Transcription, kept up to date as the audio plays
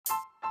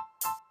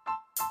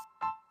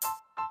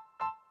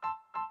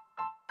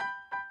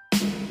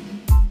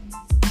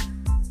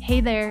Hey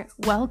there,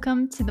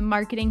 welcome to the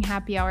Marketing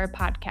Happy Hour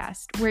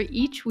podcast, where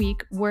each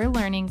week we're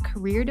learning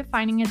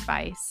career-defining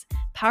advice,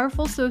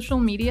 powerful social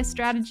media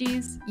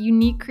strategies,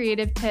 unique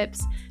creative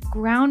tips,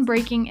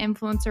 groundbreaking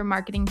influencer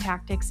marketing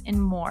tactics,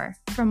 and more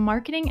from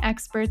marketing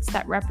experts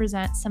that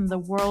represent some of the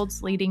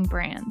world's leading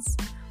brands.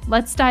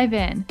 Let's dive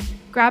in.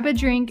 Grab a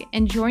drink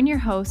and join your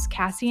hosts,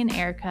 Cassie and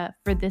Erica,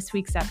 for this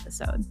week's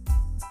episode.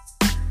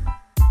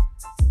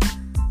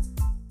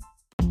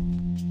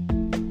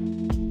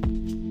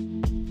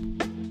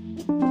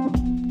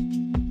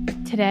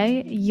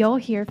 Today, you'll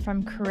hear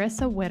from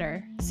Carissa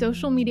Witter,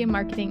 social media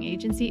marketing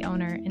agency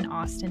owner in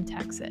Austin,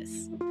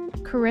 Texas.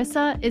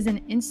 Carissa is an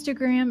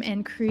Instagram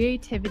and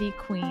creativity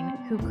queen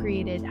who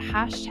created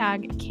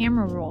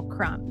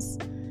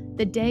 #CameraRollCrumbs,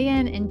 the day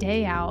in and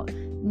day out,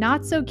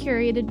 not so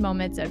curated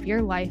moments of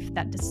your life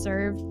that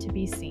deserve to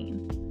be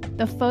seen.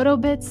 The photo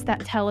bits that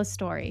tell a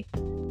story.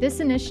 This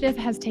initiative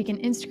has taken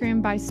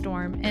Instagram by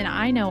storm, and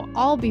I know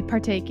I'll be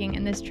partaking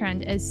in this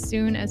trend as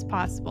soon as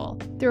possible.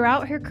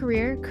 Throughout her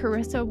career,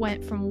 Carissa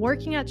went from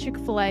working at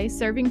Chick-fil-A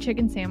serving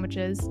chicken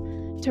sandwiches,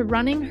 to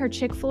running her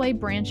Chick-fil-A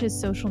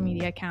branch's social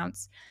media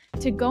accounts,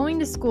 to going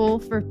to school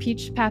for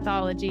peach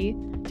pathology,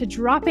 to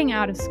dropping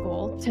out of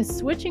school, to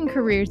switching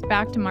careers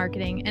back to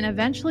marketing, and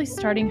eventually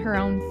starting her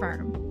own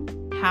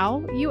firm.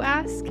 How, you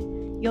ask?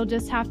 You'll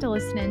just have to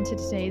listen in to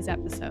today's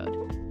episode.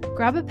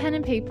 Grab a pen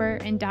and paper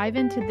and dive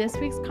into this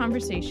week's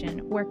conversation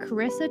where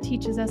Carissa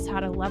teaches us how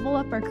to level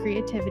up our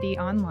creativity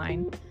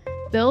online,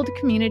 build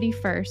community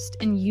first,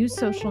 and use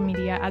social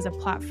media as a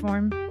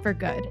platform for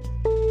good.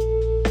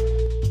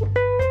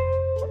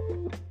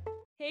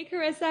 Hey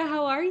Carissa,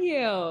 how are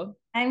you?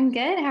 I'm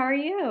good. How are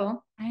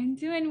you? I'm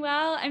doing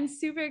well. I'm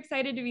super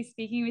excited to be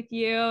speaking with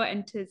you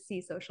and to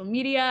see social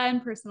media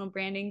and personal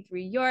branding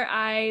through your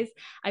eyes.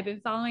 I've been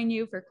following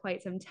you for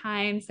quite some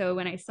time. So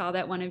when I saw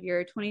that one of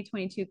your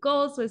 2022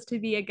 goals was to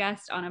be a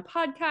guest on a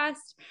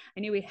podcast, I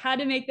knew we had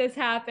to make this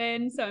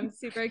happen. So I'm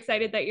super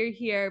excited that you're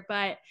here.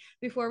 But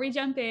before we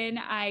jump in,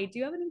 I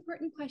do have an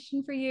important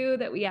question for you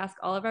that we ask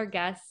all of our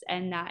guests.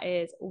 And that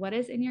is, what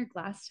is in your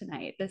glass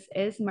tonight? This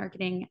is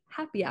Marketing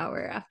Happy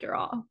Hour after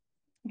all.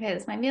 Okay,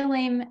 this might be a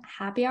lame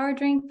happy hour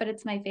drink, but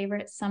it's my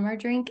favorite summer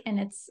drink, and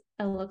it's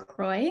a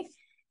LaCroix.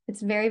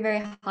 It's very,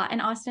 very hot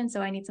in Austin, so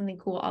I need something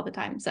cool all the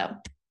time. So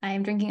I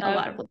am drinking a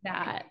lot of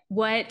that.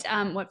 What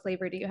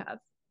flavor do you have?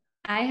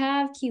 I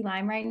have key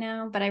lime right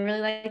now, but I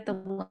really like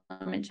the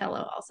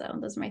limoncello also.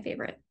 Those are my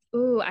favorite.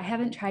 Ooh, I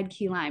haven't tried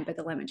key lime, but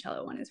the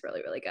limoncello one is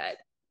really, really good.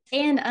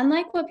 And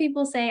unlike what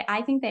people say,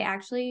 I think they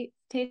actually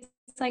taste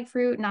like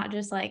fruit, not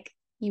just like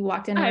you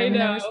walked in a room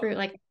and there was fruit.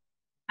 Like,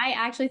 I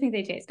actually think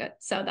they taste good.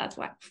 So that's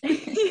why.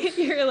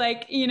 You're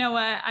like, you know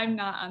what? I'm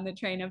not on the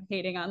train of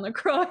hating on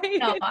LaCroix.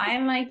 No,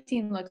 I'm like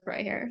team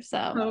LaCroix here.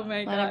 So oh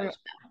my gosh.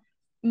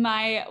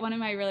 One of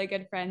my really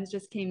good friends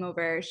just came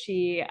over.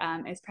 She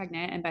is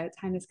pregnant, and by the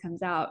time this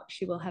comes out,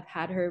 she will have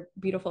had her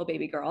beautiful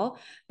baby girl.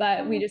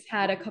 But we just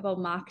had a couple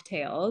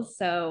mocktails.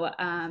 So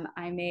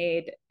I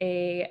made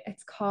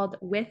it's called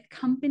With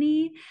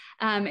Company.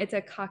 It's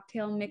a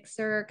cocktail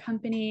mixer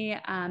company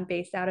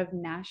based out of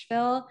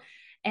Nashville.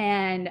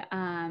 And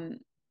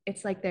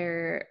it's like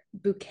their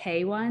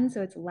bouquet one.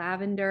 So it's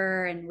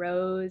lavender and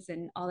rose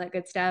and all that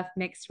good stuff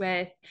mixed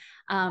with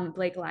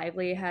Blake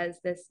Lively has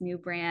this new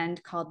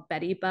brand called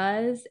Betty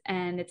Buzz.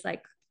 And it's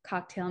like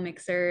cocktail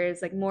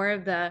mixers, like more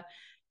of the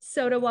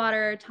soda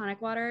water,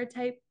 tonic water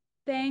type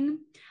thing.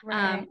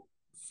 Right.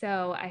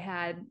 So I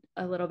had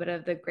a little bit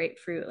of the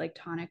grapefruit like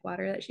tonic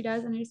water that she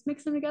does, and I just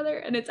mix them together,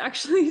 and it's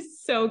actually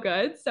so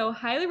good. So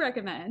highly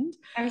recommend.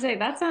 I would say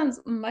that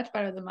sounds much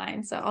better than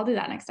mine. So I'll do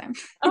that next time.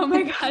 oh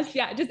my gosh.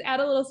 Yeah. Just add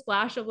a little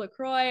splash of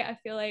LaCroix. I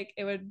feel like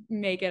it would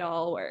make it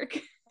all work.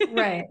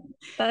 Right.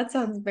 That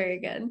sounds very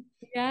good.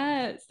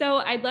 Yeah. So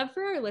I'd love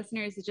for our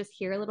listeners to just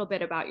hear a little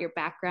bit about your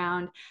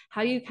background,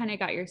 how you kind of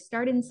got your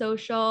start in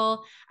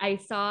social. I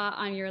saw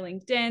on your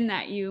LinkedIn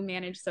that you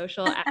manage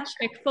social at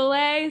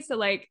Chick-fil-A. So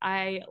like,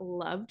 I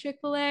love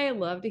Chick-fil-A.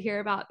 Love to hear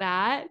about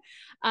that.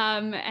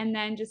 And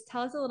then just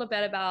tell us a little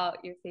bit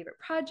about your favorite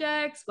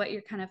projects, what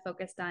you're kind of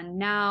focused on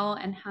now,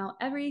 and how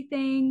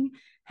everything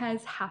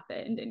has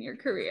happened in your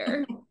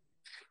career.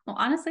 Well,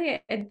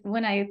 honestly,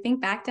 when I think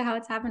back to how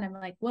it's happened, I'm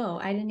like, whoa,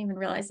 I didn't even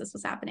realize this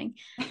was happening.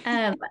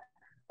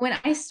 When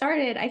I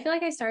started, I feel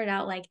like I started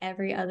out like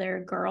every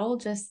other girl,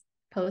 just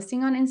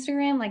posting on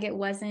Instagram. Like it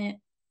wasn't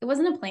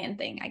a planned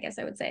thing, I guess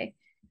I would say.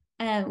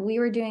 We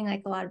were doing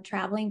like a lot of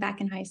traveling back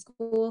in high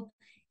school,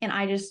 and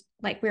I just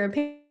like, we were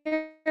in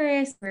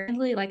Paris,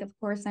 like, of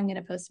course I'm going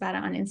to post about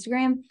it on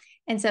Instagram.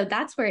 And so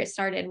that's where it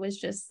started, was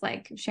just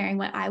like sharing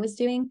what I was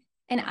doing.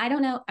 And I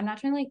don't know, I'm not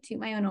trying to like toot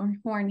my own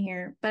horn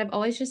here, but I've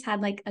always just had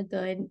like a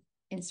good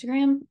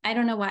Instagram. I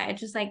don't know why. I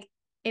just like,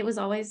 it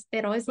always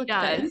looked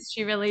good.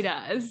 She really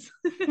does.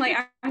 Like,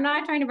 I'm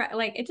not trying to,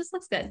 like, it just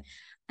looks good.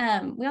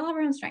 We all have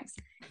our own strengths.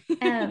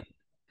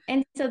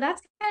 And so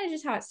that's kind of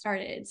just how it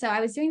started. So I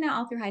was doing that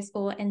all through high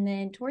school. And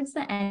then towards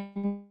the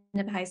end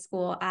of high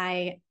school,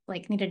 I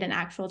like needed an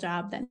actual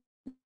job that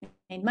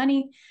made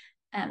money,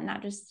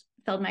 not just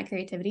filled my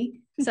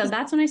creativity. So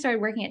that's when I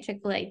started working at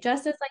Chick-fil-A,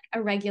 just as like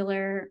a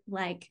regular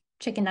like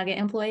chicken nugget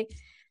employee.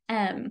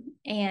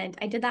 And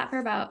I did that for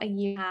about a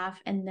year and a half,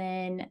 and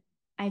then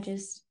I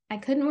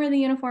couldn't wear the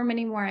uniform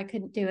anymore. I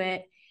couldn't do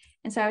it.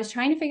 And so I was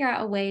trying to figure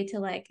out a way to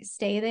like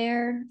stay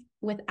there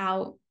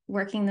without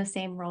working the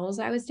same roles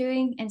I was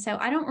doing. And so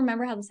I don't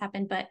remember how this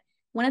happened, but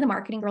one of the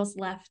marketing girls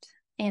left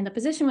and the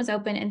position was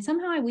open, and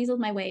somehow I weaseled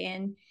my way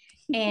in.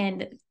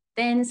 And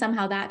then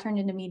somehow that turned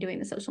into me doing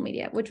the social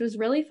media, which was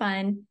really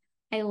fun.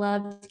 I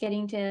loved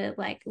getting to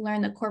like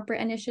learn the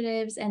corporate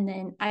initiatives, and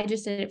then I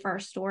just did it for our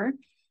store.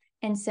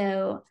 And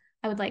so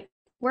I would like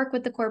work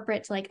with the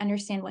corporate to like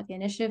understand what the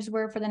initiatives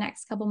were for the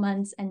next couple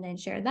months, and then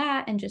share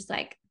that and just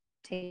like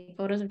take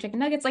photos of chicken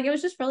nuggets. Like it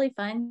was just really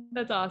fun.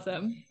 That's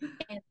awesome.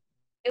 And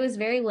it was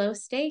very low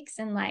stakes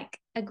and like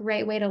a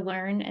great way to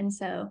learn. And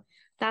so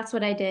that's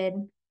what I did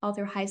all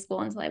through high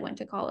school until I went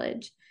to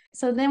college.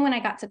 So then when I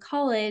got to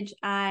college,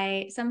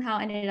 I somehow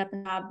ended up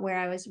in a job where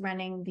I was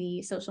running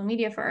the social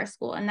media for our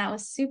school. And that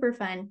was super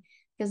fun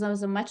because it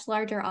was a much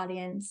larger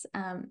audience.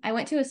 I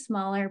went to a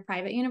smaller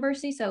private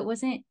university, so it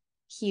wasn't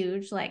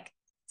huge. Like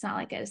it's not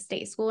like a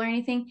state school or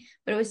anything,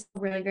 but it was a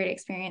really great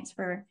experience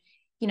for,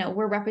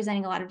 we're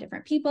representing a lot of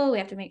different people. We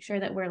have to make sure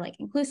that we're like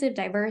inclusive,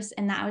 diverse.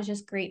 And that was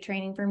just great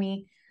training for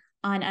me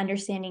on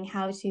understanding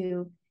how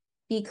to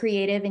be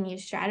creative and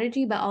use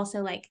strategy, but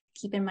also like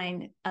keep in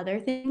mind other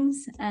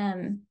things.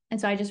 And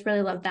so I just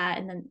really loved that.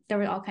 And then there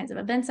were all kinds of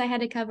events I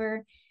had to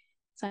cover.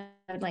 So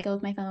I would like go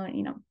with my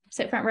phone,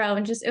 sit front row,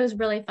 and just, it was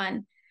really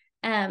fun.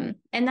 And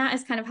that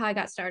is kind of how I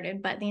got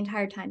started. But the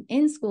entire time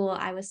in school,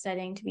 I was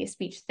studying to be a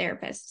speech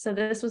therapist. So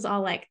this was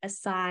all like a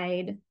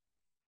side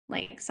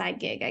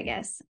gig, I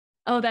guess.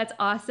 Oh, that's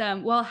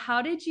awesome. Well,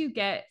 how did you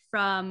get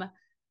from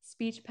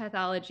speech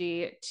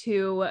pathology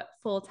to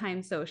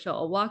full-time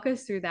social? Walk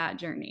us through that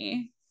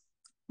journey.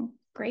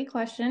 Great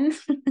question.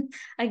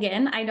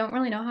 Again, I don't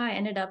really know how I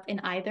ended up in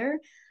either.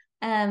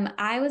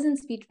 I was in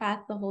speech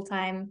path the whole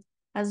time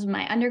as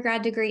my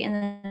undergrad degree, and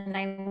then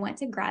I went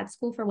to grad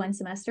school for 1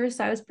 semester.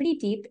 So I was pretty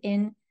deep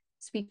in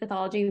speech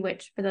pathology,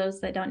 which for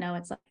those that don't know,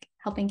 it's like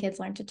helping kids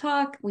learn to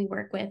talk. We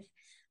work with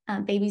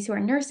babies who are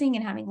nursing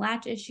and having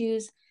latch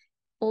issues,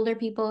 older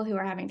people who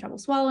are having trouble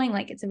swallowing.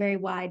 Like it's a very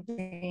wide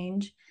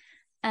range.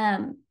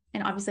 And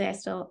obviously I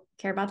still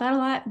care about that a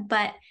lot,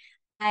 but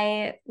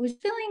I was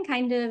feeling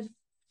kind of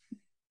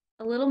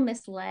a little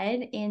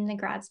misled in the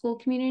grad school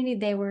community.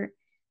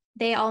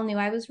 They all knew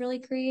I was really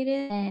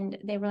creative, and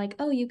they were like,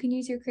 oh, you can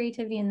use your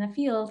creativity in the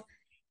field.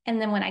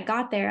 And then when I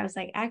got there, I was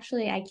like,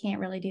 actually, I can't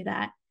really do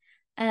that.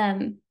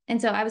 And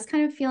so I was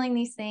kind of feeling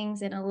these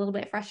things and a little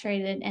bit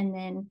frustrated. And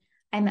then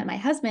I met my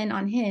husband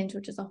on Hinge,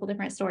 which is a whole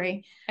different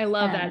story. I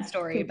love that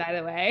story, by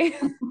the way.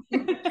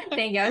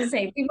 Thank you. I was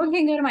saying people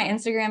can go to my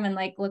Instagram and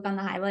like look on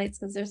the highlights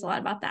because there's a lot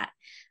about that.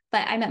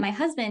 But I met my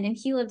husband, and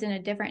he lived in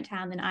a different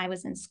town than I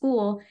was in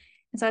school.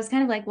 And so I was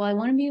kind of like, well, I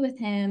want to be with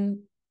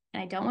him,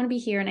 and I don't want to be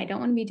here, and I don't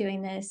want to be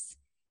doing this.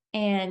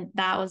 And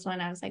that was when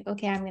I was like,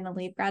 okay, I'm going to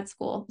leave grad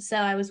school. So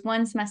I was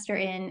 1 semester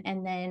in,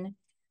 and then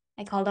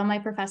I called all my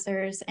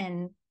professors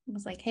and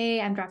was like,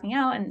 hey, I'm dropping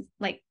out. And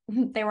like,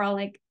 they were all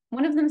like,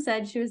 one of them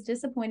said she was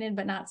disappointed,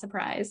 but not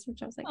surprised,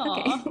 which I was like,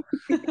 Aww.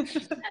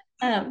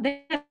 Okay.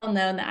 They have all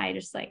known that I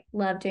just like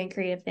love doing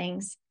creative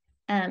things.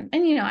 And,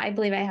 I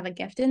believe I have a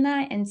gift in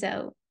that. And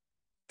so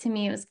to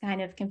me, it was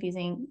kind of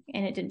confusing,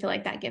 and it didn't feel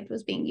like that gift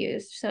was being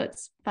used. So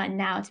it's fun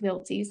now to be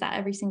able to use that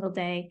every single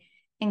day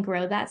and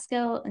grow that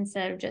skill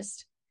instead of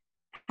just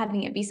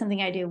having it be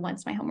something I do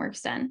once my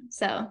homework's done.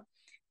 So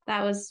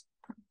that was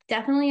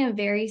definitely a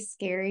very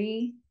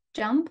scary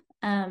jump.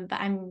 But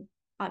I'm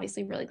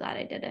obviously really glad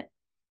I did it.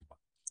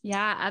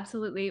 Yeah,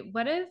 absolutely.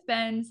 What have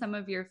been some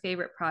of your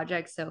favorite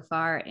projects so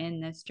far in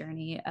this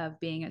journey of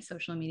being a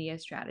social media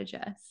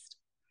strategist?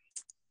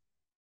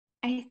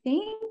 I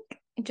think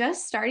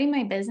just starting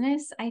my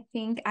business, I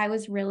think I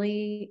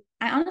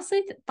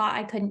honestly thought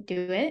I couldn't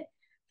do it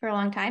for a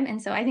long time. And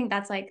so I think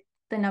that's like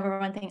the number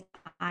one thing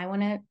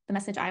the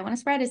message I want to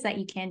spread is that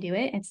you can do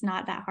it. It's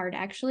not that hard,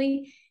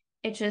 actually.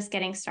 It's just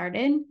getting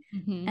started.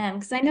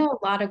 Because I know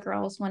a lot of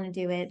girls want to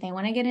do it. They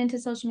want to get into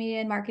social media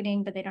and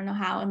marketing, but they don't know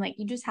how. And like,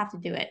 you just have to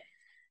do it.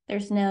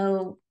 There's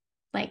no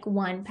like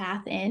one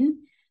path in.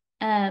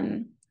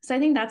 So I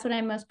think that's what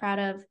I'm most proud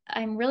of.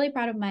 I'm really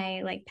proud of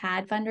my like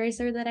pad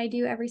fundraiser that I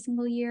do every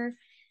single year.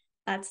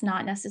 That's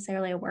not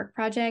necessarily a work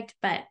project,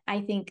 but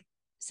I think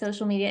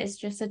social media is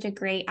just such a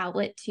great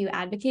outlet to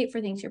advocate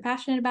for things you're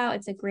passionate about.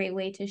 It's a great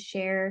way to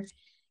share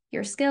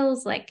your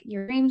skills, like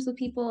your dreams with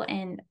people.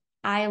 And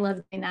I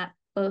love doing that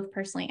both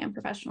personally and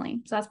professionally.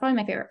 So that's probably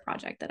my favorite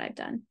project that I've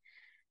done.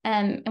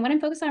 And what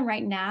I'm focused on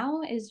right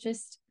now is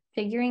just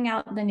figuring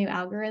out the new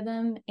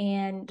algorithm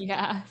and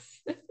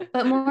yes,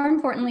 but more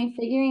importantly,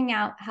 figuring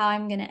out how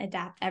I'm going to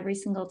adapt every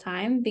single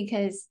time,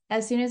 because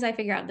as soon as I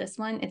figure out this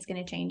one, it's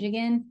going to change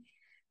again.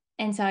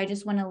 And so I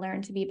just want to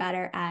learn to be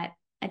better at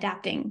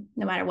adapting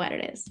no matter what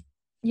it is.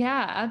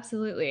 Yeah,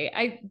 absolutely.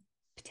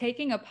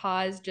 Taking a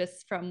pause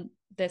just from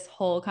this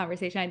whole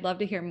conversation. I'd love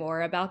to hear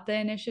more about the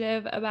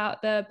initiative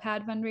about the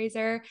pad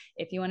fundraiser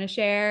if you want to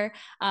share.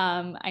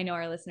 I know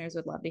our listeners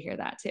would love to hear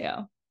that too.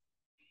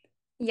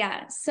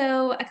 Yeah.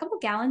 So a couple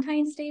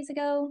Galentine's days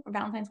ago, or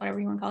Valentine's, whatever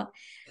you want to call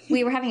it,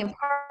 we were having a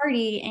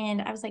party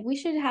and I was like, we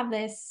should have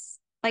this.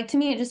 Like, to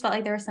me, it just felt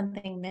like there was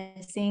something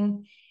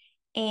missing.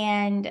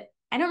 And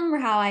I don't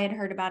remember how I had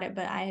heard about it,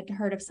 but I had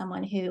heard of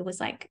someone who was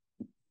like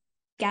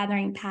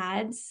gathering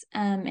pads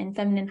and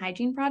feminine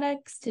hygiene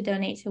products to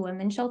donate to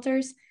women's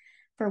shelters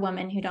for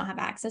women who don't have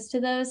access to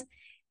those.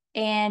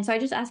 And so I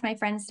just asked my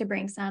friends to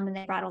bring some and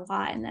they brought a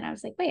lot. And then I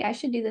was like, wait, I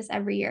should do this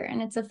every year.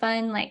 And it's a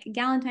fun, like,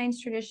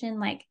 Galentine's tradition.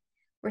 Like,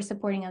 we're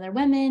supporting other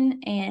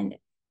women and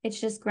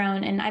it's just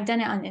grown. And I've done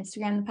it on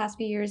Instagram the past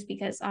few years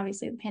because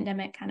obviously the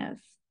pandemic kind of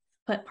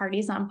put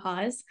parties on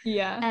pause.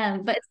 Yeah.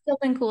 But it's still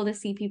been cool to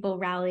see people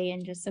rally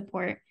and just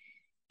support.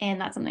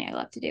 And that's something I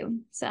love to do.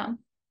 So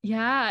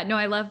Yeah, no,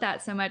 I love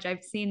that so much.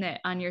 I've seen it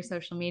on your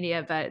social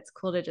media, but it's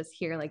cool to just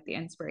hear like the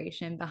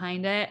inspiration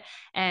behind it.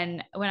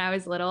 And when I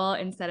was little,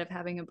 instead of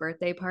having a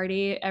birthday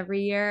party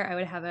every year, I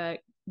would have a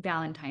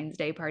Valentine's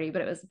Day party,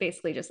 but it was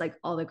basically just like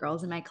all the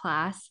girls in my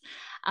class.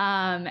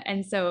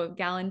 And so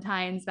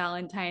Valentine's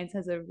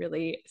has a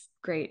really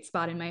great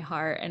spot in my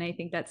heart. And I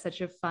think that's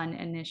such a fun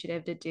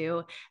initiative to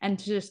do and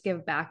to just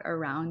give back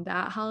around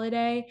that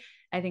holiday.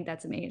 I think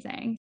that's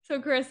amazing. So,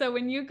 Carissa,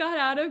 when you got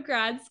out of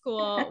grad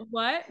school,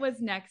 what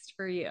was next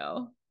for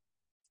you?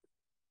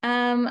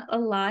 a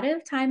lot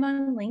of time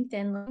on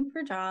LinkedIn looking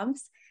for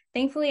jobs.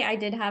 Thankfully, I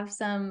did have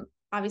some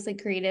obviously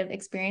creative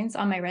experience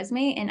on my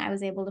resume, and I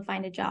was able to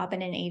find a job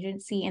in an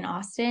agency in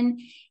Austin.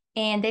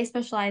 And they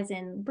specialize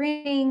in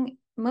branding,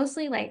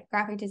 mostly like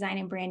graphic design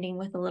and branding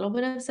with a little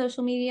bit of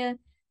social media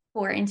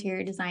for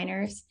interior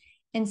designers.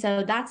 And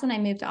so that's when I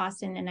moved to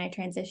Austin and I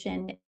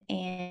transitioned.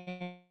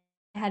 And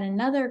I had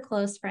another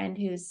close friend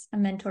who's a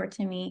mentor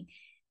to me.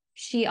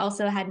 She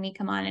also had me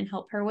come on and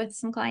help her with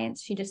some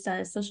clients. She just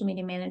does social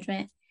media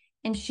management.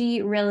 And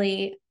she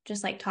really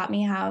just like taught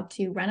me how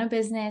to run a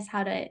business,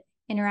 how to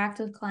interact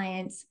with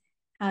clients,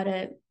 how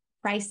to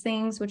price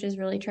things, which is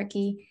really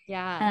tricky.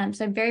 Yeah.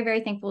 So I'm very,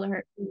 very thankful to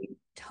her.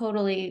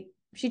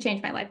 She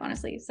changed my life,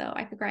 honestly. So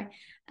I could cry.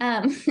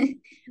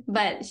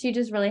 But she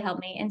just really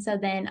helped me. And so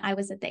then I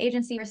was at the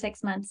agency for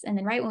 6 months. And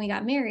then right when we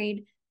got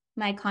married,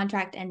 my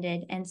contract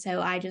ended. And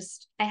so I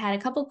had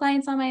a couple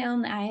clients on my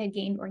own that I had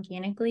gained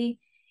organically.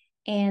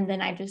 And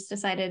then I just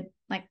decided,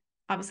 like,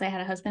 obviously I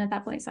had a husband at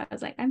that point. So I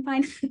was like, I'm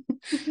fine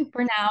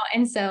for now.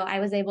 And so I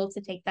was able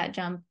to take that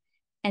jump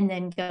and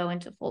then go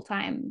into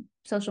full-time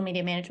social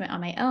media management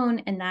on my own.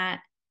 And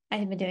that I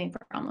have been doing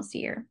for almost a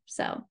year.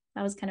 So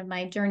that was kind of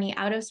my journey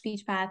out of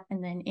SpeechPath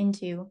and then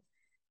into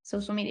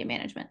social media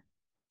management.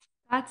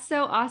 That's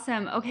so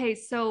awesome. Okay,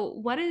 so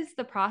what is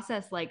the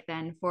process like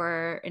then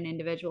for an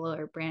individual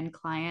or brand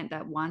client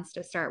that wants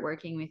to start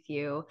working with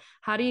you?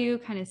 How do you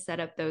kind of set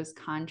up those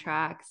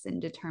contracts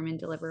and determine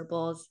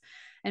deliverables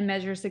and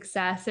measure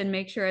success and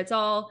make sure it's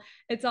all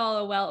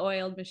a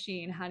well-oiled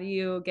machine? How do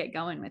you get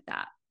going with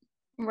that?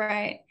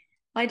 Right.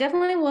 Well, I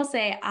definitely will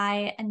say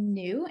I am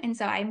new, and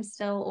so I'm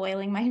still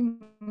oiling my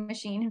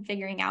machine and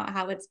figuring out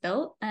how it's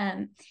built.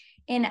 And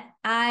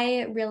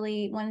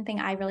one thing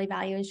I really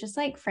value is just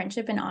like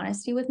friendship and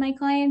honesty with my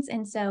clients.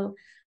 And so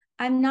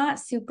I'm not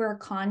super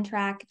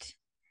contract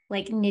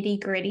like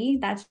nitty gritty.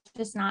 That's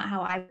just not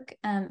how I work.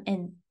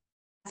 And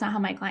that's not how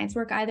my clients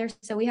work either.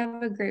 So we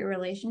have a great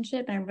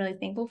relationship and I'm really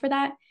thankful for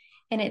that.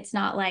 And it's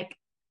not like,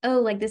 oh,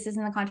 like this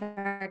isn't the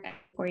contract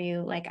for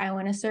you. Like I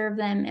want to serve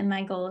them and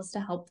my goal is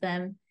to help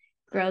them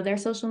grow their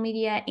social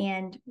media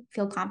and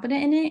feel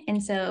confident in it.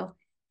 And so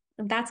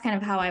that's kind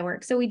of how I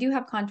work. So we do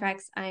have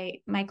contracts.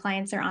 My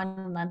clients are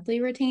on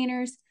monthly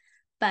retainers,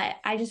 but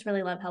I just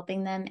really love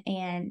helping them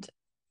and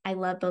I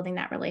love building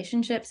that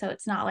relationship. So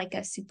it's not like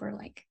a super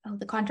like, oh,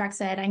 the contract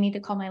said I need to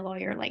call my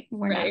lawyer. Like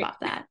we're not Right.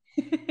 about that.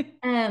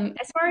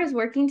 As far as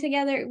working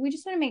together, we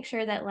just want to make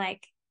sure that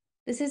like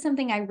this is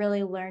something I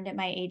really learned at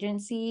my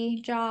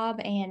agency job.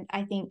 And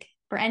I think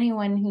for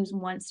anyone who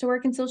wants to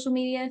work in social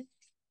media,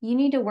 you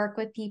need to work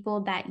with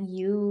people that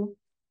you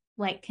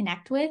like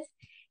connect with.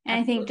 And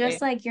I think just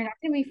Absolutely. like you're not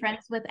going to be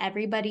friends with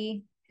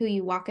everybody who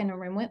you walk in a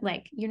room with,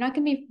 like you're not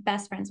going to be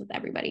best friends with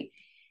everybody.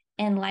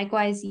 And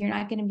likewise, you're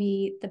not going to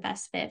be the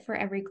best fit for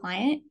every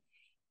client.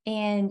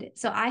 And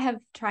so I have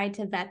tried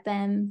to vet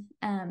them.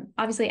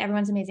 Obviously,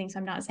 everyone's amazing. So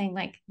I'm not saying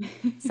like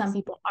some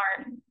people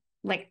aren't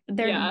like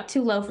they're Yeah.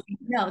 too low for me.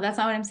 No, that's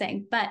not what I'm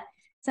saying. But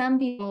some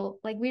people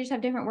like we just have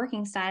different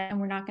working style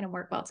and we're not going to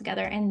work well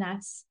together. And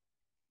that's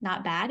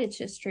not bad. It's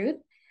just truth.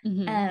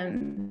 Mhm.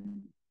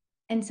 Um,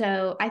 and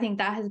so I think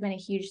that has been a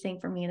huge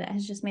thing for me that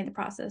has just made the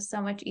process so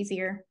much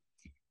easier.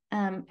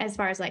 As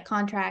far as like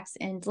contracts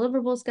and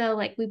deliverables go,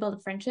 like we build a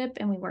friendship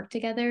and we work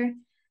together.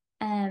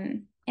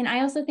 And I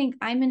also think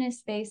I'm in a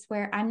space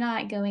where I'm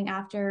not going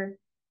after,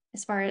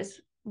 as far as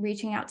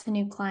reaching out to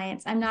new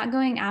clients, I'm not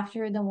going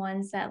after the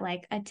ones that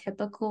like a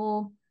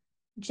typical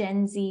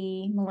Gen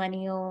Z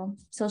millennial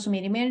social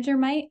media manager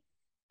might.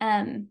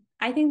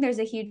 I think there's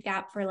a huge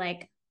gap for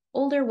like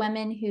older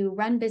women who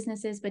run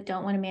businesses but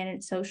don't want to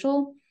manage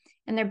social,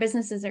 and their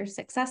businesses are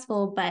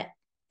successful, but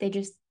they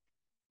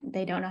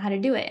don't know how to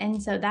do it.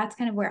 And so that's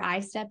kind of where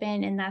I step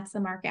in, and that's the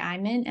market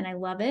I'm in, and I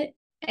love it.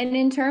 And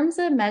in terms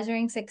of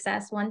measuring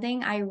success, one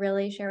thing I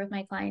really share with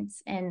my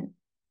clients and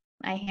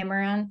I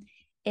hammer on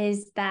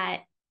is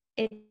that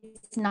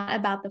it's not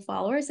about the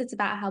followers, it's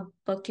about how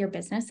booked your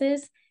business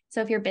is.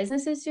 So if your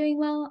business is doing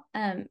well,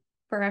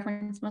 for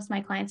reference, most of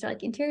my clients are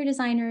like interior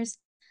designers.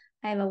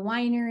 I have a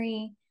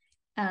winery,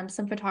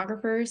 some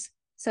photographers.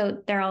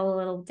 So they're all a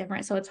little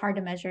different. So it's hard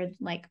to measure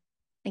like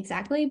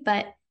exactly,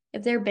 but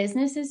if their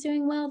business is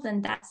doing well,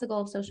 then that's the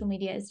goal of social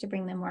media, is to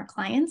bring them more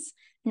clients,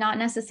 not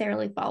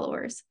necessarily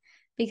followers,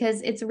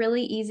 because it's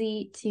really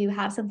easy to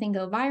have something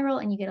go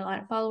viral and you get a lot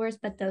of followers,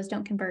 but those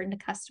don't convert into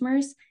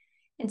customers.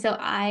 And so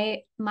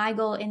my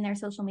goal in their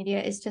social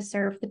media is to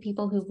serve the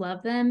people who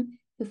love them,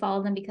 who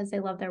follow them because they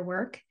love their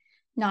work,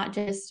 not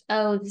just,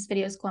 oh, this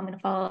video is cool, I'm going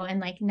to follow,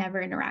 and like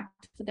never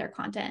interact with their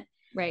content.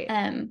 Right.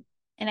 And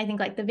I think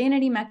like the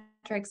vanity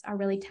metrics are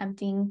really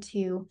tempting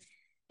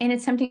and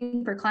it's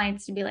tempting for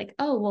clients to be like,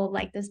 oh, well,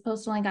 like this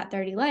post only got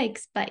 30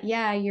 likes, but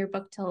yeah, you're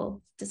booked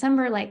till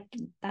December. Like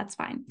that's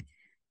fine.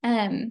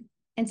 And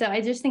so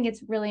I just think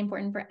it's really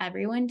important for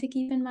everyone to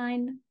keep in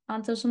mind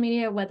on social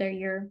media, whether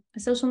you're a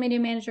social media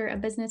manager, a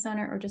business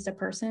owner, or just a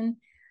person,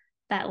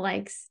 that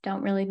likes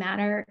don't really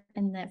matter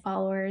and that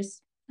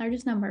followers are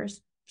just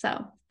numbers.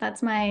 So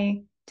that's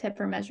my tip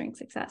for measuring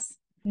success.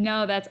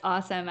 No, that's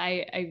awesome.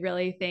 I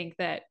really think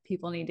that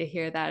people need to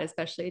hear that,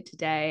 especially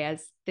today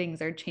as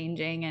things are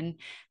changing and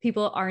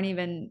people aren't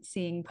even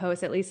seeing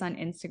posts, at least on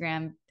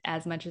Instagram,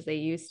 as much as they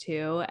used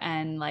to.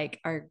 And like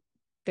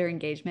their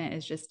engagement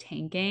is just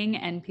tanking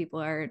and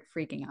people are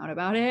freaking out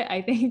about it.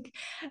 I think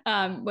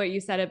what you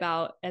said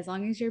about as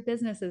long as your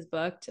business is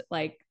booked,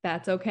 like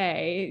that's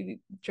okay.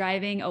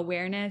 Driving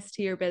awareness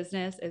to your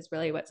business is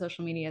really what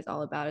social media is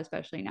all about,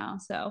 especially now.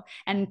 So,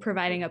 and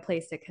providing a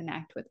place to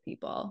connect with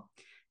people.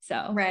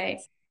 So,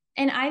 right.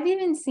 And I've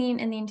even seen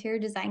in the interior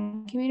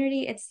design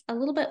community, it's a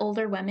little bit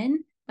older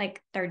women,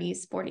 like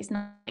 30s, 40s,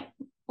 not like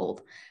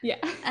old. Yeah.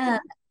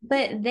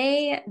 But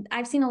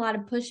I've seen a lot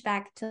of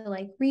pushback to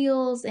like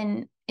reels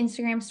and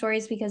Instagram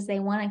stories because they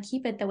want to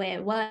keep it the way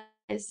it was.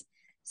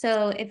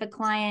 So if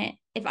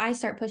I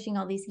start pushing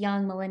all these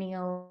young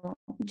millennial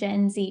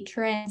Gen Z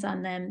trends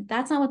on them,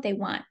 that's not what they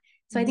want.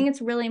 So I think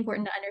it's really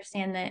important to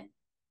understand that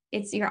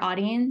it's your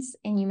audience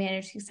and you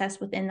manage success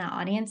within that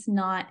audience,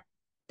 not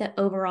the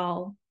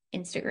overall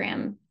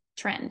Instagram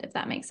trend, if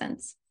that makes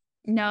sense.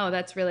 No,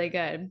 that's really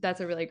good. That's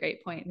a really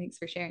great point. Thanks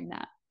for sharing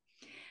that.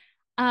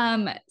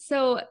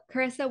 So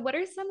Carissa, what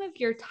are some of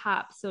your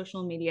top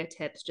social media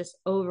tips just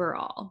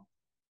overall?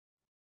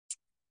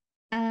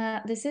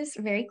 This is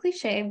very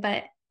cliche,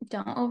 but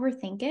don't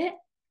overthink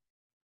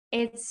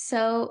it.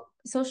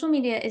 Social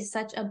media is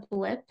such a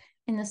blip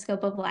in the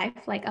scope of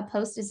life. Like a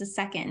post is a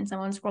second,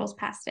 someone scrolls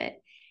past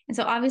it. And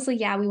so obviously,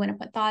 yeah, we want to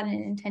put thought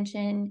and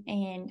intention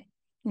and,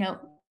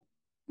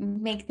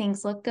 make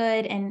things look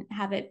good and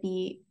have it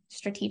be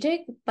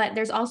strategic. But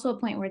there's also a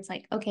point where it's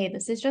like, okay,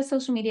 this is just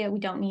social media. We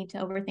don't need to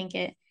overthink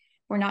it.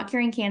 We're not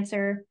curing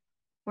cancer.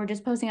 We're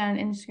just posting on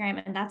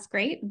Instagram, and that's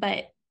great,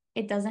 but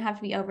it doesn't have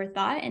to be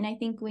overthought. And I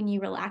think when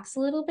you relax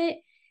a little bit,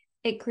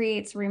 it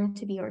creates room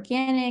to be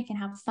organic and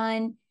have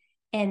fun.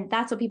 And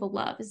that's what people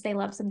love, is they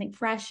love something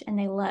fresh and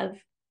they love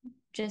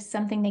just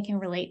something they can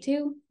relate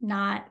to,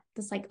 not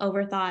this like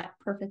overthought,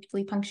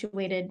 perfectly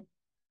punctuated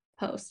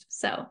post.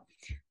 So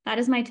that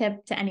is my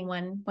tip to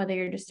anyone, whether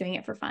you're just doing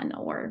it for fun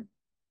or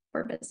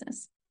for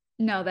business.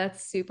 No,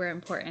 that's super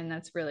important.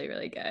 That's really,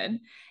 really good.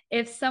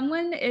 If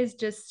someone is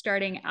just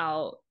starting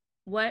out,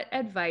 what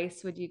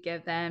advice would you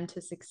give them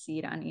to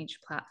succeed on each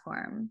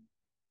platform?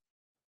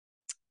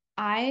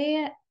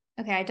 I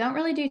don't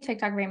really do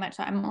TikTok very much,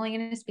 so I'm only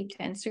going to speak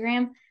to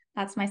Instagram.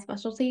 That's my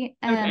specialty.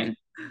 Okay.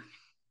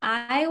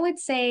 I would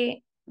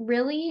say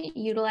really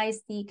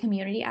utilize the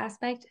community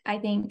aspect. I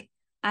think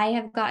I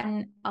have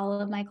gotten all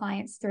of my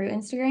clients through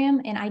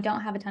Instagram, and I don't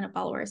have a ton of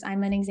followers.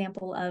 I'm an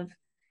example of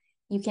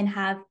you can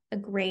have a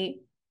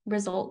great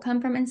result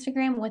come from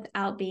Instagram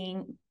without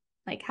being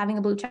like having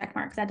a blue check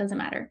mark. That doesn't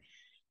matter.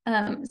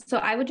 So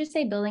I would just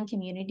say building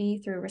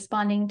community through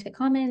responding to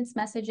comments,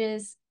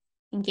 messages,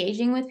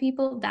 engaging with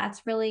people.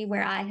 That's really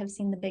where I have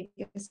seen the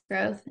biggest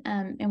growth.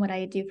 And what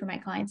I do for my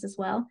clients as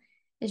well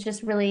is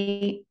just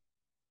really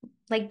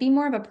like be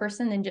more of a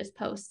person than just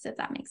posts, if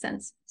that makes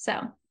sense.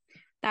 So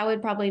that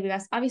would probably be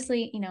best.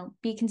 Obviously,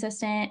 be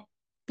consistent,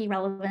 be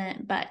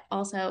relevant, but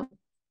also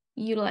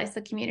utilize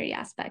the community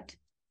aspect.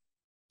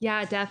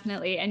 Yeah,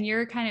 definitely. And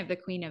you're kind of the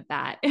queen of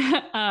that.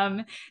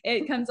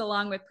 It comes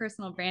along with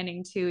personal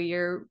branding too.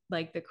 You're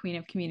like the queen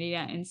of community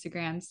on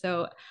Instagram.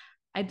 So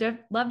I'd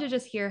love to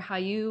just hear how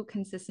you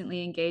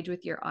consistently engage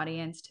with your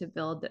audience to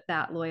build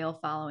that loyal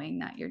following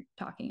that you're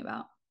talking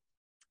about.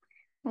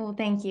 Well,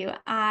 thank you.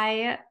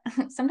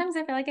 Sometimes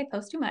I feel like I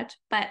post too much,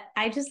 but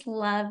I just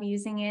love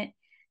using it.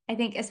 I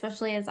think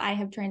especially as I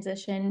have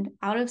transitioned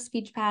out of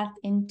SpeechPath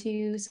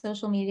into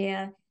social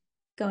media,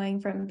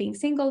 going from being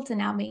single to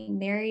now being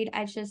married,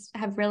 I just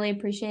have really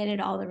appreciated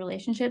all the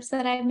relationships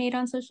that I've made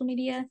on social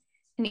media.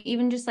 And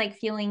even just like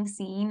feeling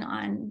seen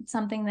on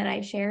something that I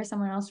share,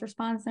 someone else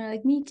responds and they're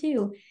like, me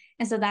too.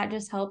 And so that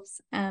just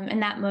helps.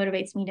 And that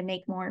motivates me to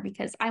make more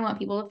because I want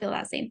people to feel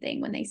that same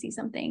thing when they see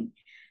something.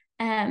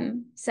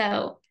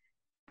 So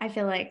I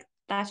feel like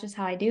that's just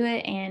how I do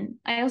it. And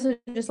I also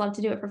just love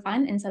to do it for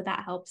fun. And so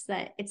that helps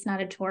that it's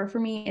not a chore for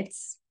me.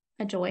 It's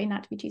a joy,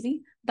 not to be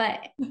cheesy,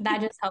 but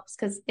that just helps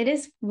because it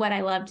is what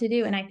I love to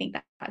do. And I think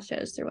that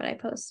shows through what I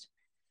post.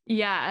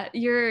 Yeah,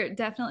 you're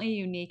definitely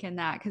unique in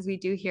that because we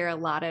do hear a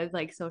lot of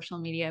like social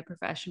media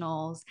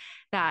professionals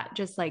that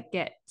just like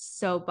get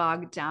so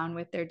bogged down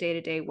with their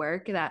day-to-day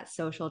work that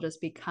social just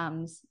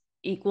becomes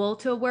equal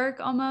to work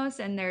almost,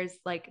 and there's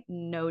like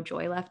no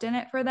joy left in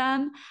it for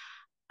them.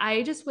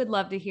 I just would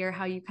love to hear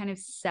how you kind of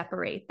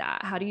separate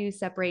that. How do you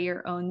separate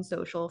your own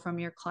social from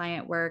your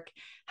client work?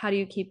 How do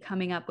you keep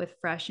coming up with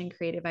fresh and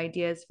creative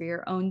ideas for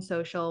your own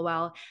social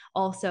while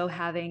also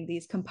having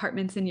these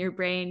compartments in your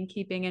brain,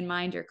 keeping in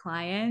mind your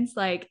clients?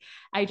 Like,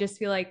 I just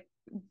feel like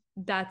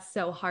that's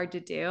so hard to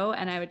do.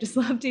 And I would just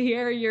love to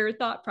hear your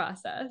thought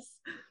process.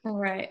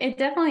 Right. It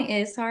definitely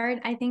is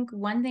hard. I think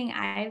one thing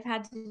I've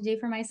had to do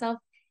for myself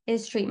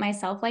is treat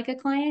myself like a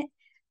client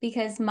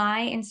because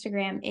my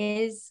Instagram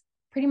is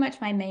pretty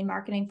much my main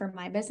marketing for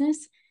my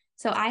business.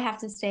 So I have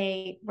to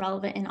stay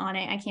relevant and on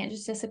it. I can't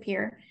just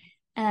disappear.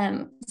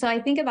 So I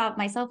think about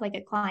myself like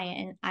a client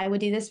and I would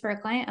do this for a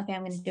client. Okay,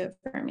 I'm going to do it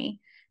for me.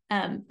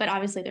 But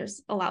obviously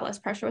there's a lot less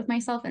pressure with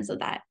myself. And so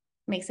that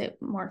makes it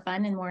more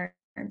fun and more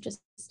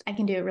just, I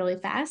can do it really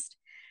fast.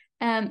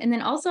 And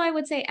then also I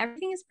would say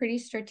everything is pretty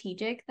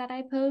strategic that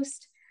I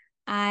post.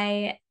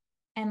 I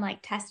am like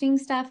testing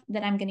stuff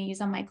that I'm going to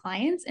use on my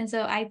clients. And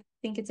so I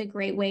think it's a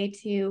great way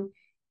to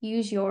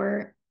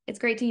it's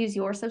great to use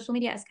your social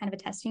media as kind of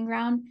a testing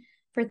ground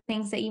for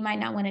things that you might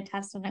not want to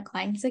test on a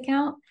client's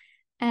account.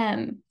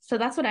 So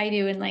that's what I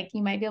do. And like,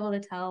 you might be able to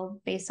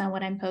tell based on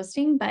what I'm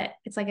posting, but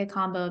it's like a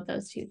combo of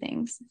those two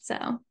things.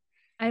 So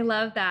I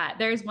love that.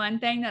 There's one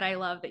thing that I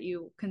love that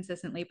you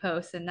consistently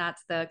post, and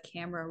that's the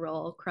camera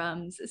roll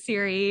crumbs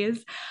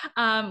series.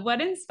 What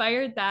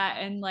inspired that,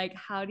 and like,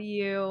 how do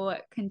you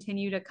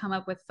continue to come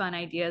up with fun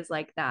ideas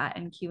like that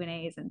and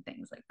Q&As and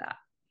things like that?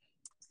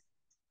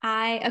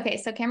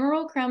 so Camera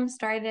Roll Crumbs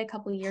started a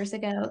couple of years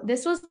ago.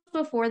 This was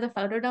before the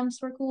photo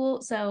dumps were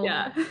cool. So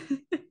Yeah.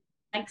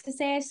 I like to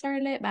say I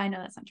started it, but I know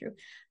that's not true.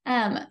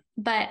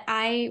 But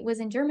I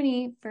was in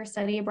Germany for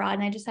study abroad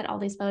and I just had all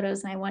these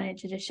photos and I wanted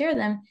to just share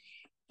them.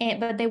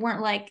 But they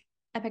weren't like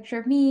a picture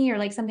of me or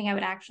like something I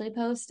would actually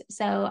post.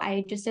 So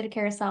I just did a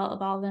carousel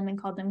of all of them and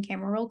called them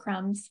Camera Roll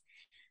Crumbs.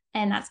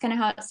 And that's kind of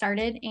how it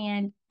started.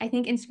 And I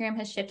think Instagram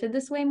has shifted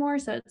this way more.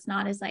 So it's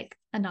not as like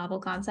a novel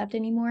concept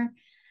anymore.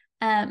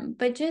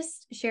 But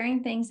just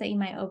sharing things that you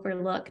might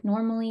overlook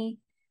normally,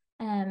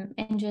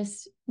 and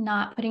just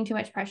not putting too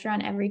much pressure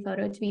on every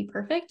photo to be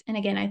perfect. And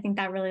again, I think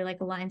that really like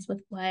aligns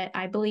with what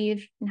I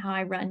believe and how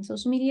I run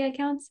social media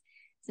accounts.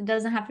 So it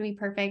doesn't have to be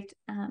perfect,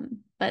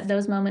 but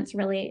those moments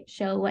really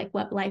show like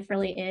what life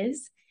really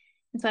is.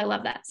 And so I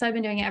love that. So I've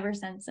been doing it ever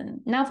since. And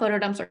now photo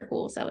dumps are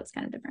cool. So it's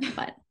kind of different,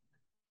 but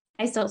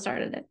I still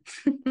started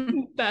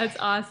it. That's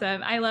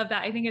awesome. I love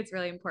that. I think it's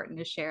really important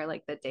to share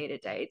like the day to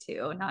day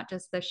too, not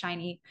just the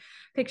shiny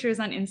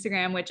pictures on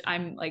Instagram, which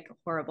I'm like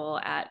horrible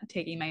at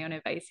taking my own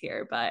advice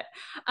here. But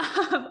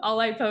all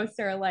I post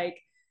are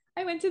like,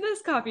 I went to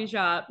this coffee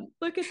shop.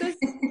 Look at this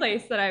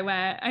place that I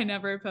went. I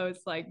never post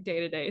like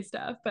day to day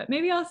stuff, but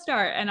maybe I'll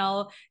start and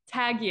I'll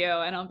tag you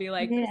and I'll be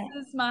like, Yeah.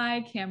 this is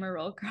my camera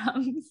roll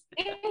crumbs.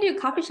 You can do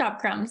coffee shop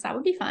crumbs. That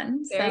would be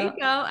fun. There you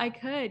go. I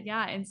could.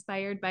 Yeah.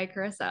 Inspired by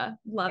Carissa.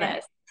 Love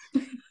yes.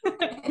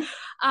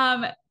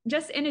 it.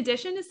 Just in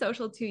addition to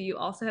social too, you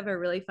also have a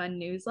really fun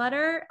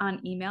newsletter on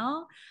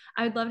email.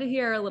 I would love to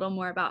hear a little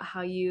more about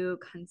how you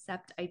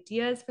concept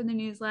ideas for the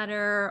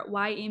newsletter,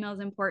 why email is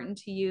important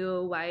to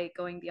you, why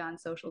going beyond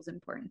social is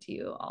important to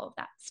you, all of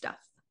that stuff.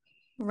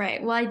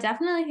 Right. Well, I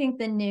definitely think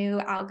the new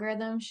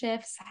algorithm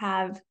shifts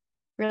have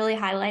really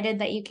highlighted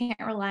that you can't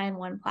rely on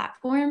one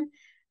platform.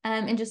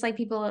 And just like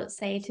people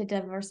say to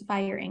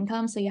diversify your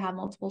income so you have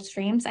multiple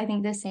streams, I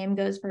think the same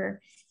goes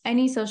for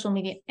any social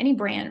media, any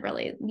brand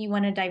really. You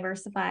want to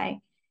diversify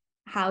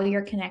how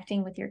you're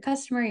connecting with your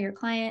customer, your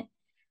client.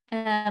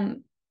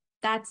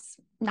 That's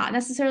not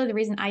necessarily the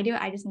reason I do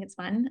it. I just think it's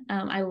fun.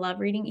 I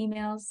love reading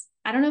emails.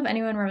 I don't know if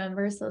anyone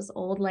remembers those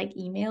old like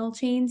email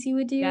chains you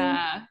would do.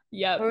 Yeah.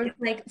 Yep. Or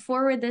like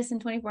forward this in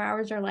 24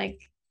 hours or like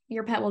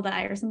your pet will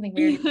die or something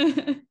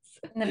weird.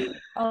 And then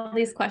all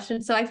these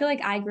questions. So I feel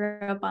like I grew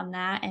up on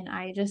that and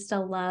I just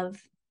still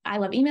I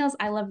love emails.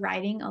 I love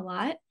writing a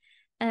lot.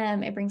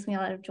 It brings me a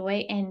lot of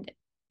joy and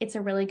it's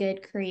a really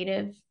good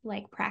creative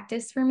like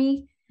practice for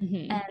me.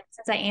 Mm-hmm. And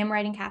since I am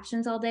writing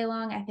captions all day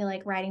long, I feel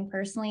like writing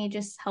personally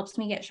just helps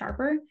me get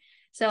sharper.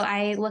 So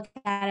I look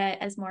at it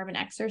as more of an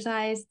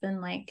exercise than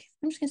like,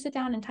 I'm just gonna sit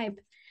down and type.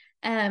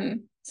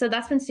 So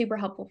that's been super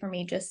helpful for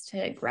me just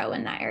to grow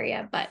in that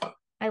area. But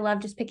I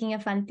love just picking a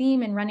fun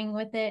theme and running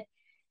with it.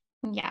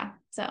 Yeah.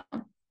 So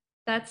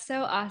That's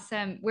so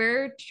awesome.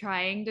 We're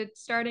trying to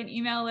start an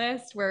email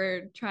list.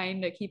 We're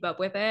trying to keep up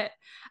with it.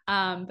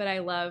 But I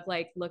love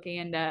like looking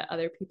into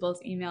other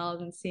people's emails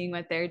and seeing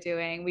what they're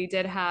doing. We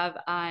did have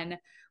on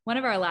one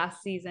of our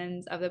last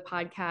seasons of the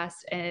podcast,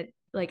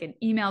 like an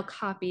email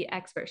copy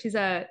expert. She's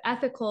a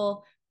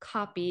ethical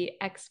copy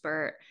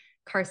expert,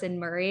 Carson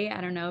Murray.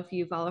 I don't know if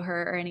you follow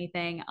her or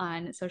anything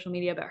on social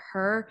media, but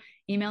her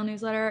email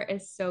newsletter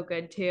is so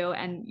good too.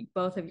 And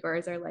both of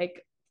yours are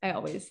like, I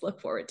always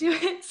look forward to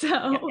it. So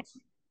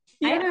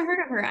I haven't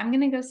heard of her. I'm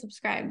going to go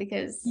subscribe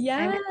because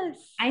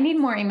I need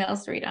more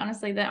emails to read,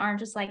 honestly, that aren't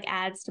just like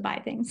ads to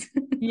buy things.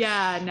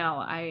 Yeah, no,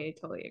 I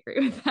totally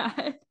agree with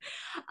that.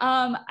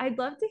 I'd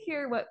love to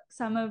hear what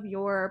some of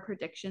your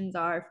predictions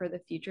are for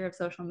the future of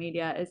social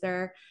media. Is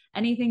there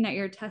anything that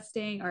you're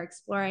testing or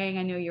exploring?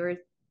 I know you were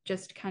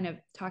just kind of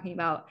talking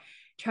about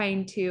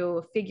trying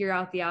to figure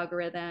out the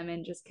algorithm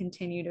and just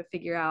continue to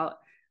figure out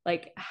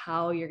like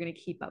how you're going to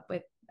keep up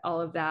with all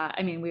of that.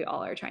 I mean, we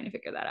all are trying to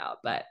figure that out,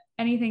 but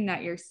anything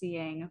that you're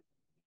seeing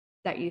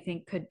that you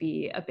think could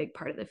be a big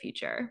part of the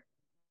future?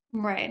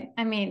 Right.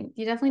 I mean,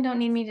 you definitely don't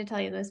need me to tell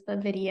you this,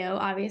 but video,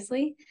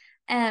 obviously.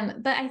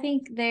 But I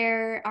think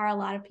there are a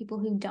lot of people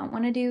who don't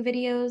want to do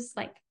videos,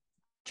 like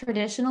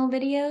traditional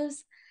videos.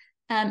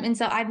 And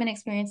so I've been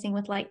experiencing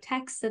with like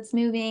text that's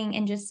moving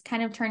and just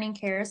kind of turning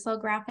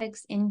carousel graphics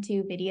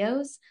into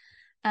videos,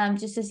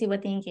 just to see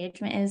what the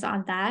engagement is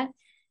on that.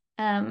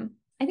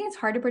 I think it's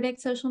hard to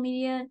predict social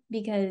media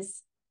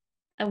because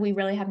we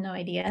really have no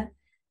idea.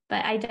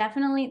 But I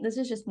definitely, this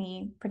is just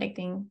me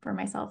predicting for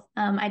myself.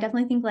 I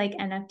definitely think like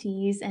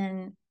NFTs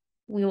and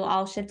we will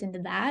all shift into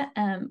that,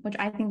 which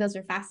I think those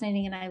are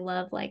fascinating. And I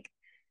love like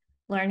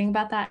learning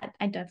about that.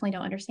 I definitely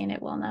don't understand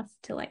it well enough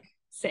to like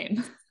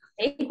Same.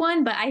 take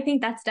one, but I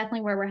think that's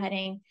definitely where we're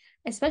heading,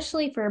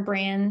 especially for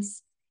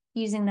brands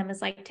using them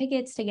as like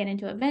tickets to get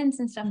into events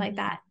and stuff like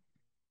that.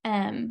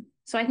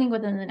 So I think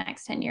within the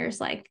next 10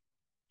 years, like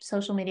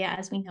social media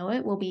as we know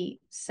it will be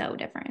so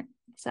different.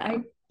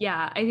 So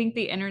I think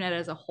the internet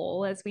as a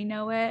whole, as we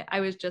know it,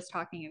 I was just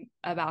talking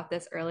about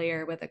this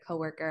earlier with a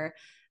coworker.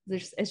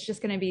 It's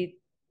just going to be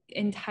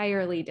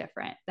entirely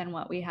different than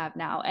what we have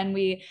now. And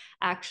we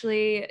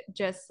actually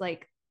just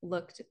like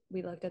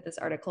we looked at this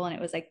article and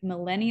it was like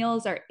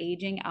millennials are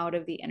aging out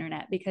of the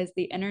internet because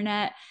the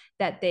internet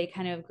that they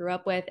kind of grew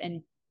up with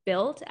and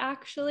built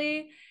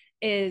actually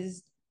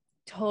is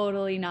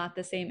totally not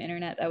the same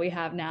internet that we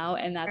have now.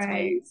 And that's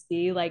why you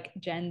see like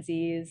Gen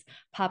Zs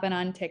popping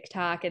on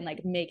TikTok and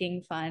like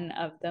making fun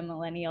of the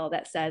millennial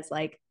that says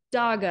like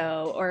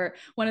doggo or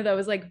one of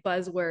those like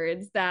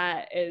buzzwords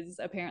that is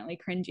apparently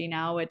cringy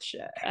now, which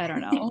I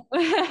don't know.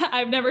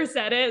 I've never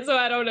said it, so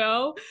I don't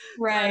know.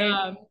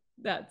 But,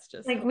 that's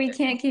just like we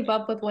can't keep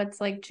up with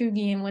what's like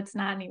chuggy and what's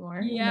not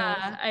anymore.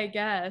 Yeah, I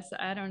guess.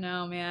 I don't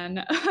know,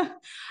 man.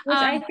 Which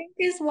I think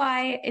is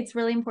why it's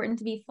really important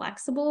to be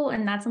flexible.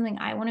 And that's something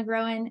I want to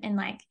grow in and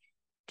like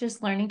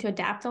just learning to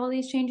adapt to all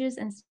these changes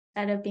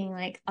instead of being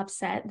like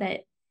upset that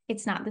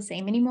it's not the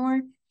same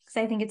anymore.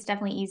 Because I think it's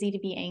definitely easy to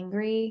be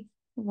angry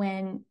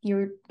when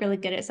you're really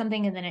good at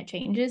something and then it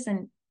changes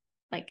and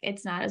like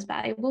it's not as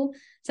valuable.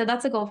 So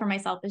that's a goal for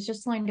myself is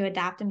just to learn to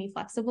adapt and be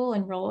flexible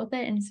and roll with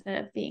it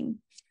instead of being,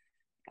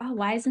 oh,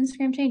 why is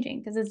Instagram changing?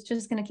 Because it's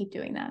just going to keep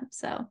doing that.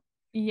 So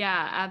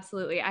yeah,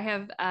 absolutely. I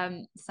have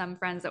some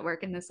friends that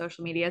work in the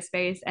social media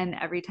space, and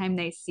every time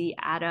they see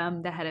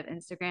Adam, the head of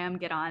Instagram,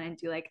 get on and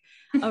do like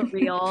a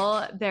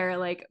reel, they're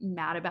like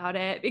mad about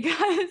it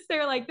because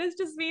they're like, this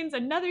just means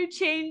another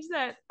change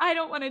that I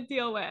don't want to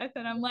deal with.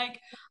 And I'm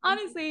like,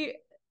 honestly,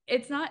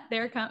 it's not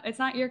it's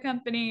not your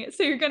company,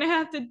 so you're gonna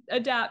have to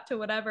adapt to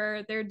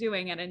whatever they're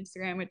doing at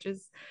Instagram, which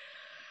is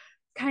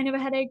kind of a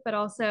headache, but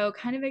also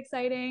kind of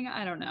exciting.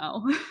 I don't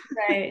know.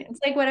 Right.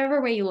 It's like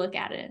whatever way you look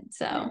at it.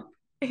 So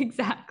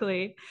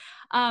exactly.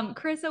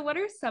 Carissa, what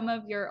are some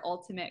of your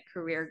ultimate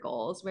career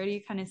goals? Where do you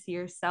kind of see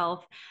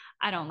yourself?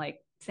 I don't like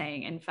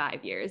saying in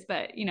 5 years,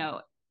 but you know,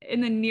 in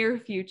the near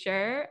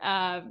future,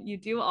 you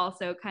do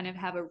also kind of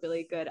have a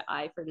really good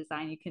eye for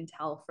design. You can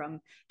tell from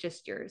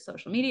just your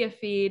social media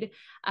feed.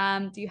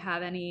 Do you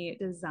have any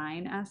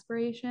design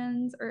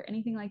aspirations or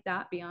anything like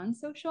that beyond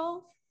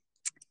social?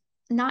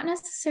 not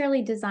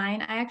necessarily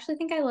design. I actually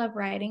think I love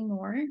writing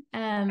more.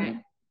 Okay.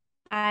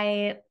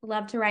 I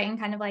love to write in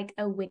kind of like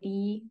a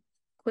witty,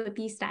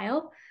 quippy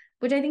style,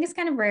 which I think is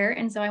kind of rare.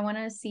 And so I want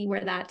to see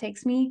where that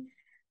takes me.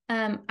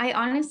 I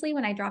honestly,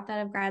 when I dropped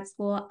out of grad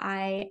school,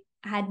 I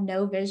had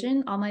no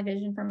vision. All my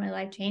vision for my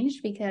life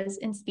changed because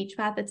in speech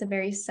path, it's a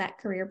very set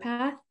career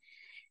path.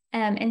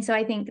 And so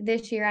I think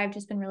this year I've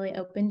just been really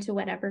open to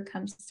whatever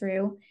comes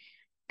through.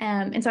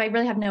 And so I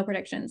really have no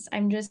predictions.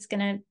 I'm just going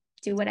to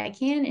do what I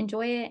can,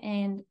 enjoy it.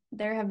 And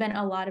there have been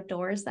a lot of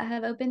doors that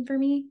have opened for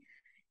me.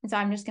 And so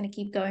I'm just going to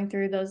keep going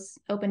through those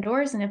open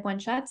doors. And if one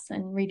shuts,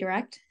 then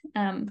redirect.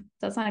 So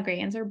it's not a great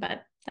answer,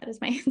 but that is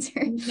my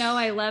answer. No,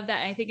 I love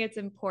that. I think it's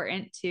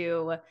important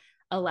to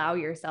allow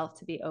yourself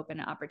to be open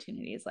to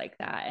opportunities like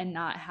that and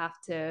not have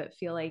to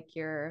feel like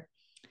you're,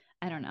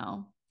 I don't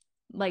know,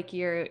 like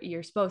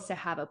you're supposed to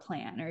have a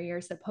plan or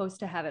you're supposed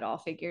to have it all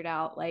figured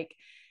out. Like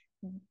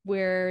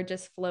we're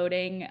just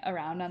floating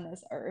around on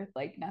this earth.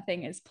 Like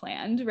nothing is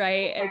planned,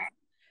 right?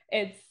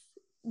 It's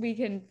we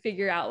can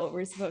figure out what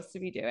we're supposed to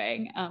be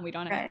doing. We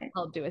don't have to be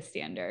held to a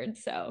standard.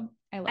 So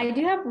I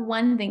do have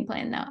one thing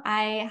planned though.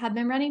 I have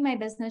been running my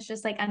business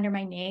just like under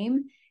my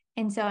name.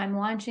 And so I'm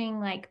launching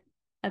like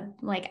a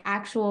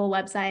actual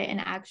website and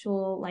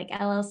actual like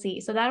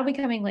LLC. So that'll be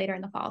coming later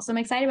in the fall. So I'm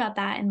excited about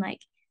that. And like,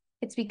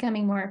 it's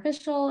becoming more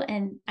official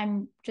and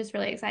I'm just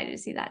really excited to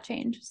see that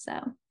change. So.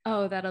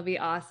 Oh, that'll be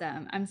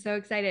awesome. I'm so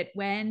excited.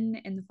 When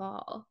in the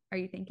fall are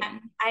you thinking?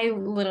 I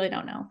literally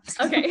don't know.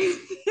 Okay.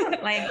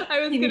 I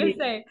was going to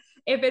say,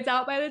 if it's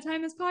out by the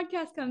time this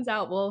podcast comes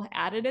out, we'll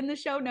add it in the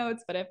show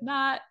notes, but if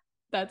not,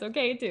 that's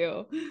okay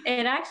too.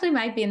 It actually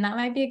might be, and that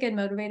might be a good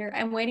motivator.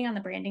 I'm waiting on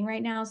the branding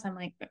right now. So I'm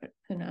like,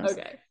 who knows?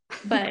 Okay.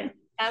 But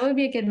that would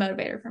be a good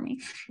motivator for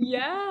me.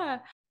 Yeah.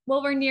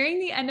 Well, we're nearing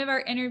the end of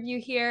our interview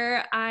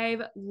here.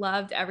 I've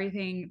loved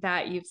everything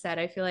that you've said.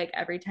 I feel like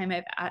every time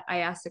I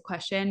asked a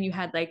question, you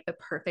had like the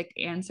perfect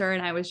answer.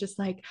 And I was just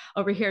like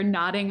over here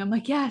nodding. I'm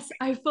like, yes,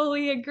 I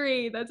fully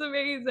agree. That's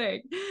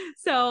amazing.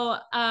 So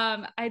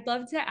I'd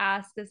love to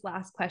ask this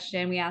last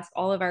question. We ask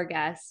all of our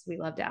guests. We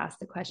love to ask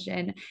the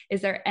question.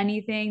 Is there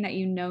anything that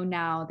you know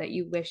now that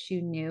you wish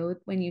you knew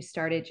when you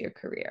started your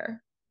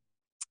career?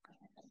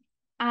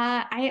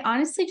 I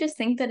honestly just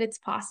think that it's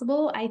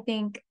possible. I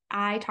think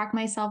I talked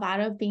myself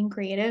out of being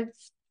creative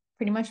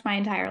pretty much my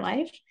entire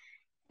life.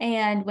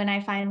 And when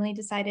I finally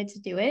decided to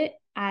do it,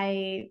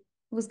 I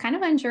was kind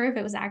of unsure if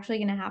it was actually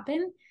going to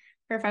happen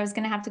or if I was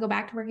going to have to go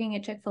back to working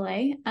at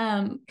Chick-fil-A.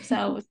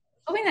 So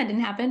hoping that didn't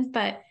happen,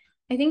 but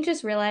I think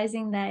just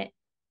realizing that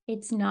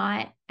it's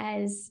not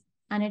as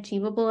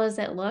unachievable as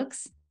it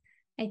looks.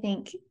 I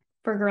think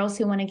for girls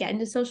who want to get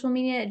into social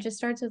media, it just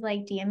starts with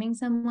like DMing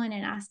someone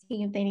and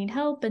asking if they need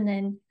help. And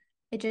then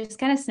it just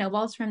kind of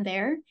snowballs from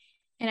there.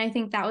 And I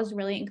think that was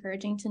really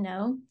encouraging to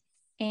know.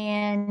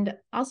 And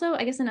also,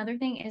 I guess another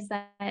thing is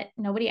that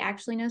nobody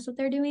actually knows what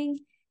they're doing.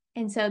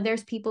 And so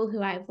there's people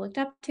who I've looked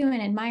up to and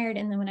admired.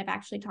 And then when I've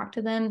actually talked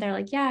to them, they're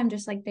like, yeah, I'm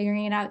just like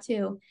figuring it out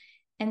too.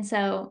 And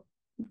so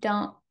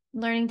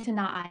learning to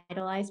not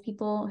idolize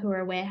people who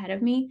are way ahead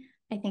of me,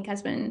 I think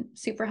has been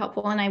super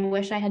helpful. And I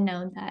wish I had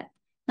known that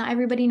not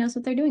everybody knows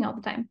what they're doing all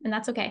the time, and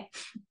that's okay.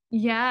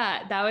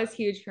 Yeah, that was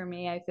huge for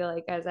me. I feel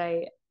like as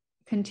I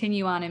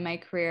continue on in my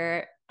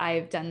career,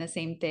 I've done the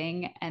same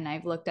thing and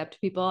I've looked up to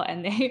people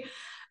and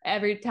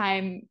every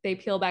time they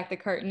peel back the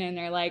curtain and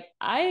they're like,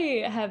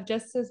 I have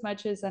just as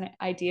much as an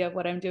idea of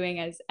what I'm doing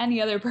as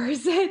any other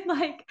person.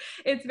 Like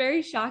it's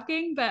very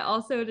shocking, but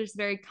also just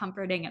very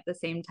comforting at the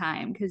same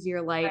time. Cause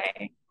you're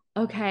like,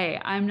 okay,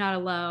 I'm not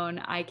alone.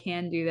 I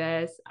can do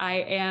this. I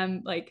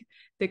am like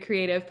the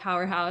creative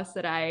powerhouse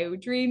that I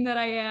dream that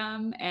I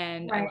am.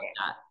 And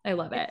I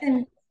love it.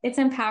 It's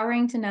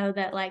empowering to know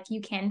that like you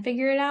can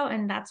figure it out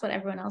and that's what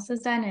everyone else has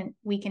done and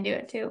we can do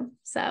it too.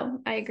 So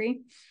I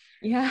agree.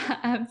 Yeah,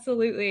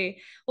 absolutely.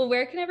 Well,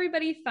 where can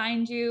everybody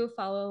find you,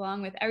 follow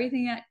along with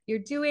everything that you're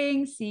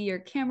doing, see your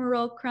camera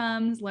roll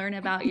crumbs, learn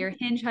about your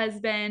Hinge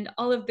husband,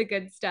 all of the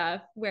good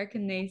stuff? Where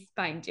can they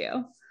find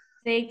you?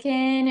 They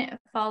can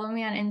follow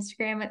me on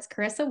Instagram. It's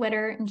Carissa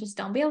Witter. And just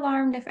don't be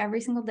alarmed if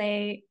every single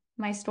day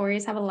my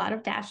stories have a lot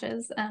of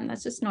dashes.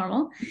 That's just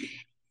normal.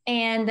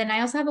 And then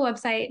I also have a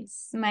website.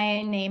 It's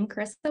my name,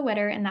 Carissa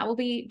Witter, and that will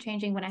be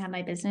changing when I have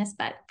my business.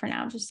 But for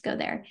now, just go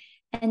there.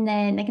 And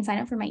then they can sign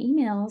up for my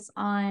emails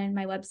on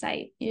my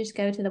website. You just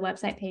go to the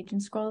website page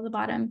and scroll to the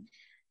bottom.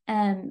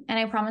 And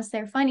I promise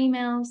they're fun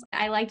emails.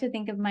 I like to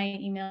think of my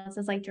emails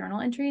as like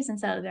journal entries. And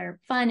so they're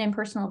fun and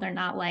personal. They're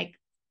not like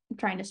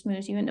trying to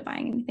smooth you into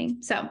buying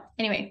anything. So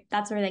anyway,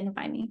 that's where they can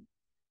find me.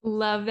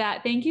 Love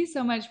that. Thank you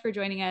so much for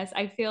joining us.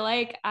 I feel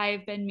like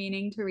I've been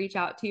meaning to reach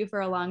out to you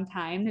for a long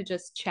time to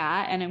just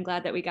chat, and I'm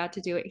glad that we got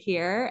to do it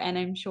here. And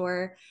I'm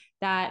sure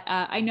that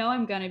I know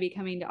I'm going to be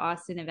coming to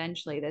Austin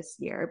eventually this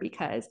year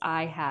because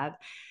I have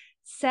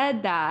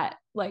said that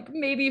like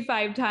maybe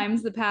 5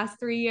 times the past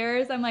 3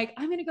 years. I'm like,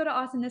 I'm going to go to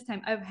Austin this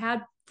time. I've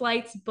had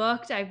flights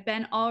booked. I've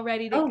been all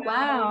ready to go.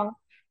 Wow.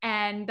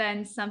 And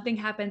then something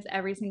happens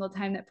every single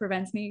time that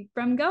prevents me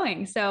from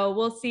going. So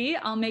we'll see.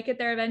 I'll make it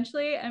there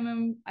eventually. And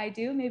when I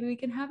do, maybe we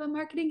can have a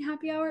marketing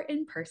happy hour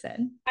in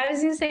person. I was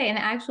going to say an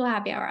actual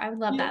happy hour. I would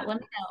love that. Let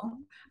me know.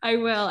 I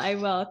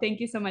will. Thank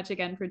you so much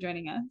again for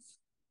joining us.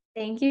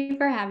 Thank you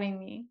for having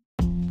me.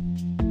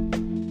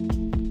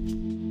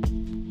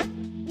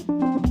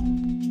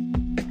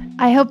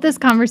 I hope this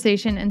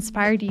conversation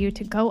inspired you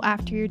to go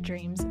after your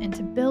dreams and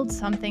to build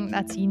something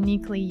that's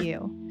uniquely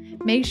you.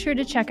 Make sure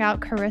to check out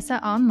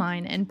Carissa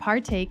online and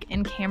partake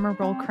in camera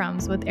roll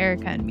crumbs with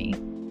Erica and me.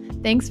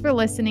 Thanks for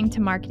listening to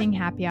Marketing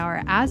Happy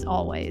Hour as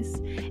always.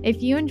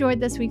 If you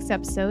enjoyed this week's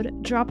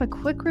episode, drop a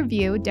quick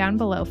review down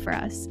below for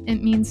us.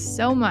 It means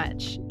so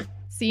much.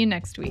 See you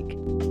next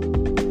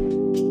week.